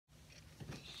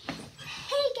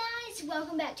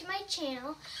welcome back to my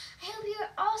channel. I hope you're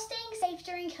all staying safe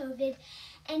during COVID.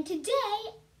 And today,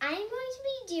 I'm going to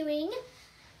be doing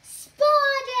Spa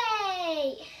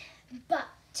Day.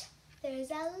 But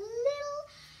there's a little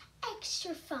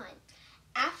extra fun.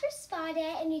 After Spa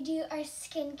Day and we do our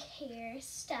skincare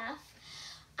stuff,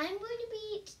 I'm going to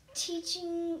be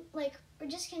teaching, we're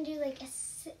just going to do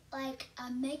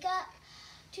a makeup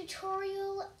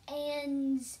tutorial,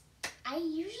 and I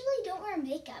usually don't wear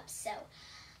makeup, so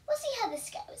we'll see how this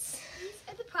goes. These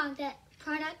are the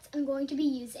products I'm going to be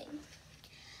using.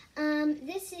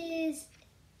 This is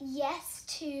Yes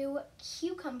to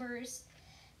Cucumbers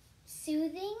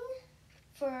Soothing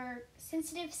for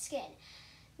sensitive skin.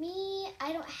 Me,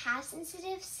 I don't have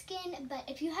sensitive skin, but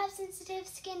if you have sensitive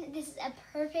skin, this is a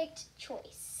perfect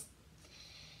choice.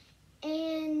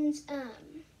 And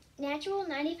natural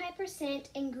 95%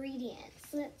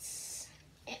 ingredients. And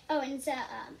it's a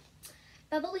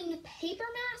bubbling paper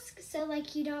mask, so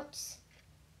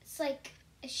it's like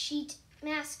a sheet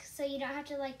mask, so you don't have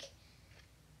to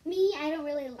me, I don't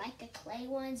really like the clay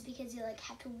ones because you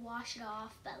have to wash it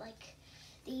off, but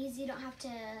these you don't have to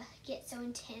get so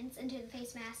intense into the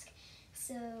face mask.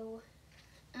 So,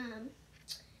 and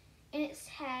it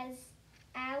has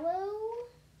aloe,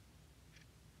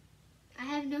 I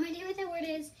have no idea what that word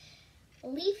is,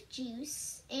 leaf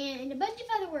juice, and a bunch of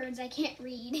other words I can't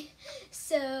read.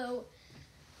 So,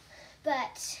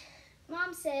 but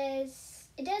Mom says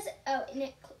it does, and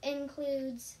it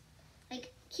includes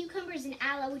cucumbers and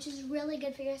aloe, which is really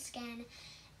good for your skin.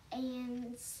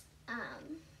 And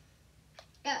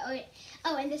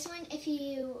and this one, if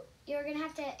you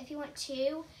want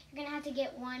two, you're gonna have to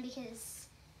get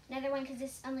because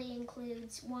this only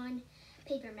includes one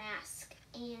paper mask.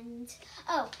 And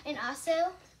and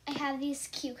also I have these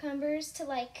cucumbers to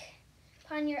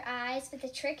put on your eyes, but the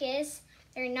trick is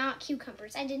they're not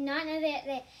cucumbers. I did not know that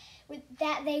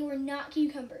they were not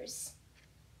cucumbers.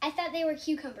 I thought they were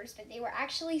cucumbers, but they were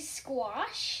actually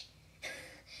squash.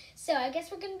 So I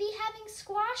guess we're going to be having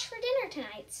squash for dinner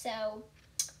tonight. So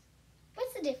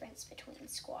what's the difference between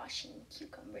squash and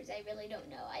cucumbers? I really don't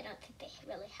know. I don't think they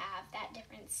really have that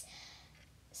difference.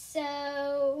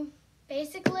 So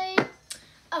basically,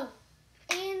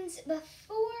 and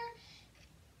before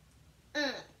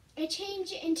I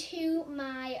change into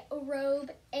my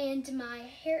robe and my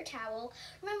hair towel,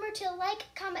 remember to like,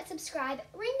 comment, subscribe,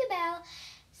 ring the bell,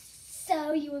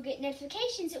 so you will get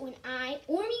notifications when I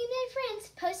or me and my friends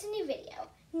post a new video.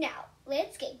 Now,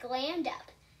 let's get glammed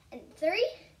up. In 3,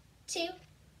 2,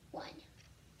 1.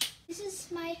 This is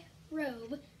my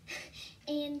robe,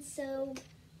 and so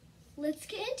let's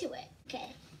get into it.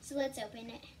 Okay, so let's open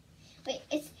it. Wait,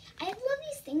 I love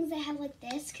these things that have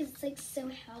this because it's so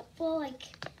helpful.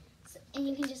 And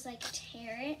you can just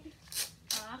tear it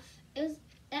off.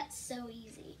 That's so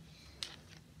easy.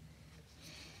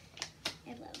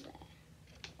 I love that.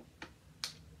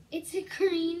 It's a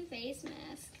green face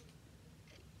mask.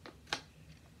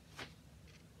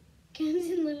 Comes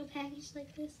in a little package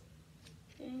like this.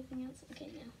 Anything else? Okay,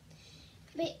 no.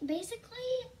 But basically,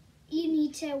 you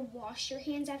need to wash your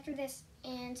hands after this.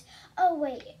 And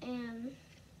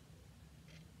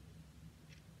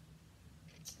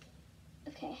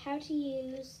okay, how to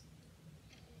use.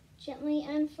 Gently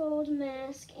unfold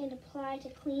mask and apply to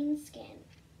clean skin.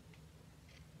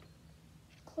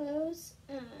 Close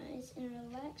eyes and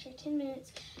relax for 10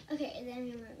 minutes. Okay, and then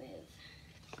you remove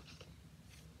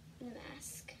the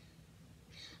mask.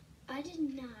 I did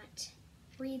not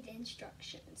read the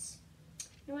instructions.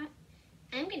 You know what?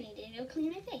 I'm gonna need to go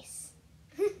clean my face.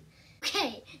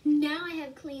 Okay, now I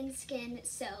have clean skin,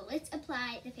 so let's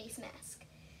apply the face mask.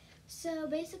 So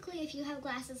basically, if you have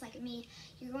glasses like me,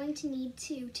 you're going to need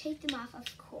to take them off,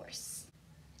 of course.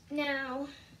 Now,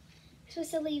 I'm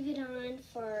supposed to leave it on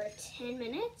for 10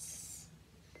 minutes,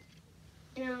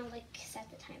 and I'll set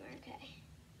the timer, okay.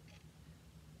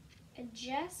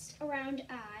 Adjust around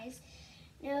eyes,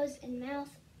 nose, and mouth,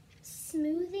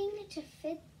 smoothing to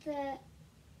fit the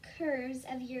curves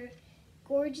of your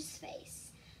gorgeous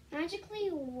face. Magically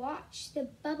watch the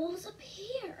bubbles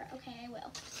appear. Okay, I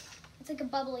will. It's a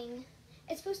bubbling.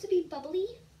 It's supposed to be bubbly,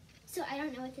 so I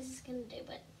don't know what this is gonna do,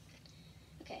 but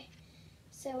okay.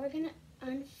 So we're gonna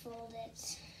unfold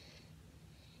it,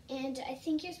 and I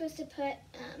think you're supposed to put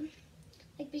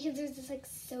because there's this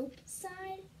soap side.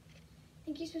 I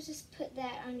think you're supposed to just put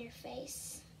that on your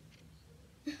face.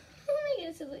 Oh my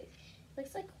goodness, it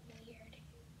looks weird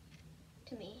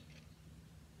to me.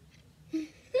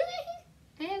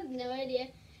 I have no idea.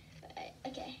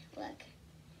 Okay, look.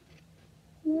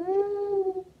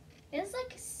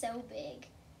 It's so big.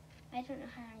 I don't know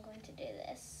how I'm going to do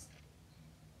this.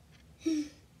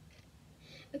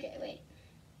 Okay, wait.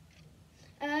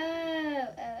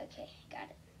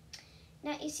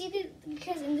 see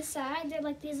because in the side they're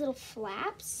like these little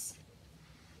flaps.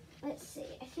 Let's see.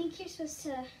 I think you're supposed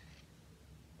to.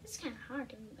 It's kind of hard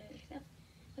to move by yourself.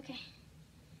 Okay.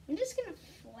 I'm just gonna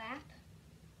flap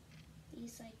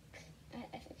these like. Okay,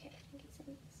 I think it's on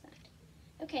the side.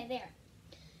 Okay, there.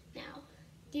 Now,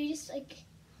 do you just like?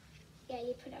 Yeah,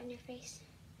 you put it on your face.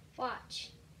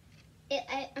 Watch.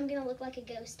 I'm gonna look like a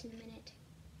ghost in a minute.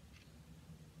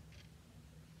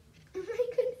 Oh my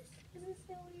goodness, this is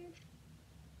so weird.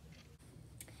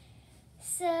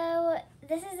 So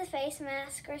this is the face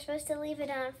mask. We're supposed to leave it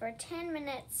on for 10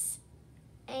 minutes,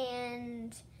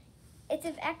 and it's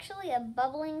actually a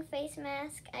bubbling face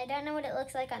mask. I don't know what it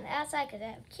looks like on the outside because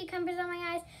I have cucumbers on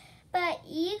my eyes, but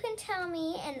you can tell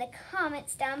me in the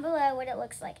comments down below what it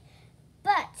looks like.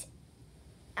 But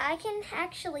I can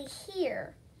actually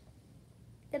hear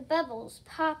the bubbles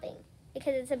popping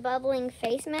because it's a bubbling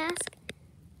face mask.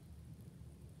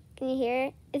 Can you hear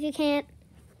it? If you can't,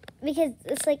 because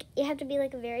it's like you have to be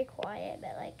like very quiet,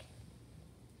 but like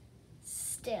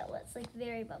still, it's like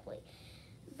very bubbly.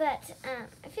 But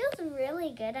it feels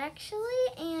really good actually,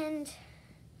 and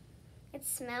it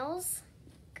smells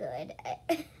good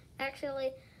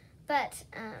actually. But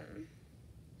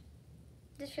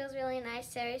this feels really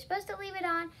nice. So you're supposed to leave it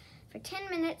on for 10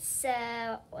 minutes.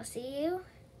 So we'll see you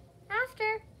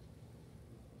after.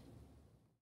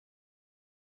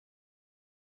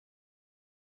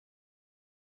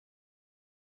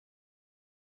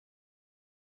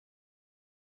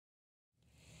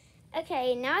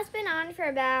 Okay, now it's been on for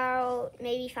about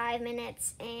maybe 5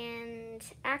 minutes, and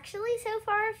actually so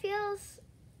far it feels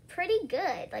pretty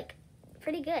good, like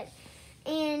pretty good.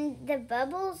 And the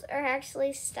bubbles are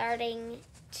actually starting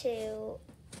to,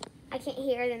 I can't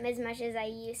hear them as much as I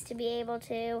used to be able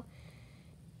to.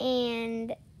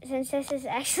 And since this is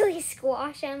actually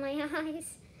squash on my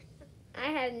eyes, I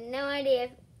have no idea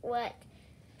what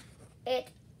it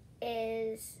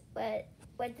is, what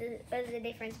is the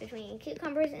difference between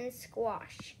cucumbers and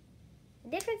squash.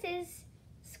 The difference is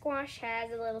squash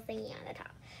has a little thingy on the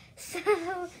top. So,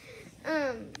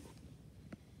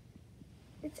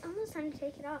 it's almost time to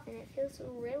take it off, and it feels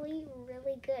really,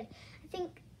 really good. I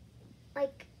think,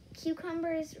 like,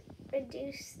 cucumbers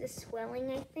reduce the swelling,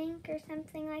 I think, or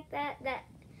something like that.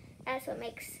 That's what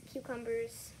makes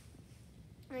cucumbers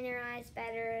on your eyes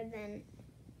better than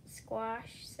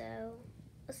squash. So,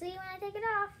 we'll see you when I take it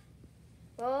off.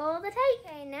 Roll the tape.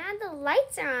 Okay, now the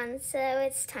lights are on, so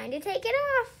it's time to take it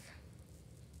off.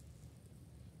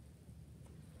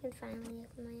 I can finally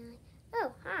open my eye.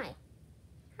 Oh, hi.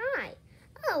 Hi.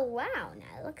 Oh, wow,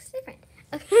 now it looks different.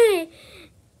 Okay.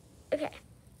 Okay.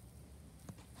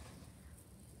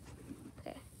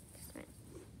 Okay.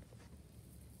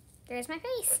 There's my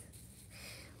face.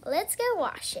 Let's go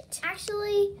wash it.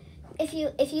 Actually, if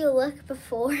you look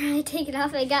before I take it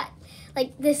off, I got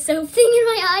like this soap thing in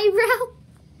my eyebrow.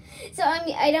 So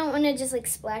I don't want to just like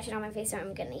splash it on my face, so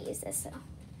I'm gonna use this. So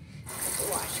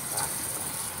washcloth.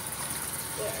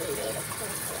 Yeah, we made a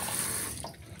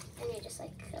clean. And you just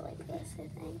like go like this, I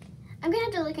think. I'm gonna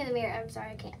have to look in the mirror. I'm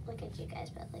sorry, I can't look at you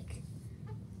guys, but like,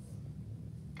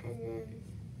 and then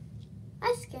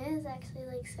my skin is actually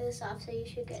like so soft, so you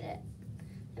should get it.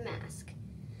 A mask.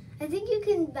 I think you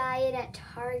can buy it at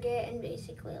Target and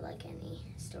basically like any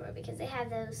store because they have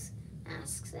those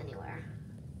masks anywhere.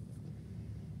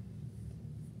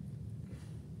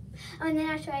 Oh, and then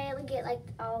after I get like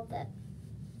all the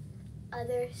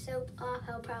other soap off,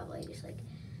 I'll probably just like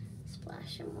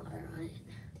splash some water on it.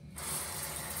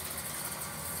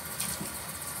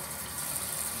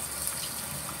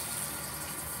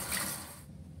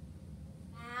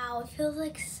 Wow, it feels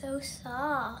like so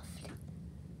soft.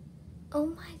 Oh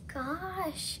my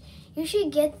gosh, you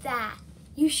should get that.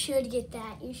 You should get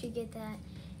that. You should get that.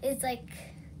 It's like,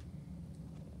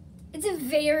 it's a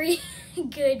very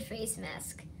good face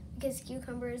mask because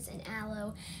cucumbers and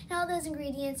aloe and all those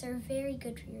ingredients are very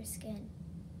good for your skin.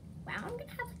 Wow, I'm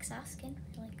gonna have like soft skin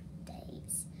for like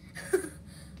days.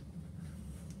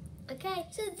 Okay,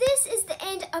 so this is the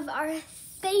end of our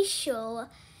facial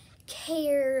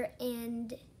care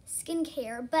and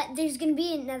skincare, but there's gonna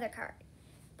be another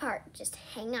part, just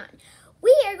hang on.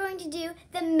 We are going to do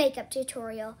the makeup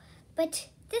tutorial, but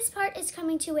this part is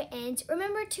coming to an end.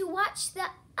 Remember to watch the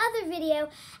other video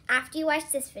after you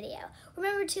watch this video.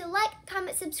 Remember to like,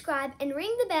 comment, subscribe, and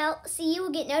ring the bell so you will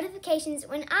get notifications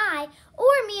when I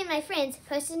or me and my friends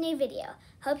post a new video.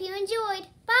 Hope you enjoyed.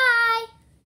 Bye!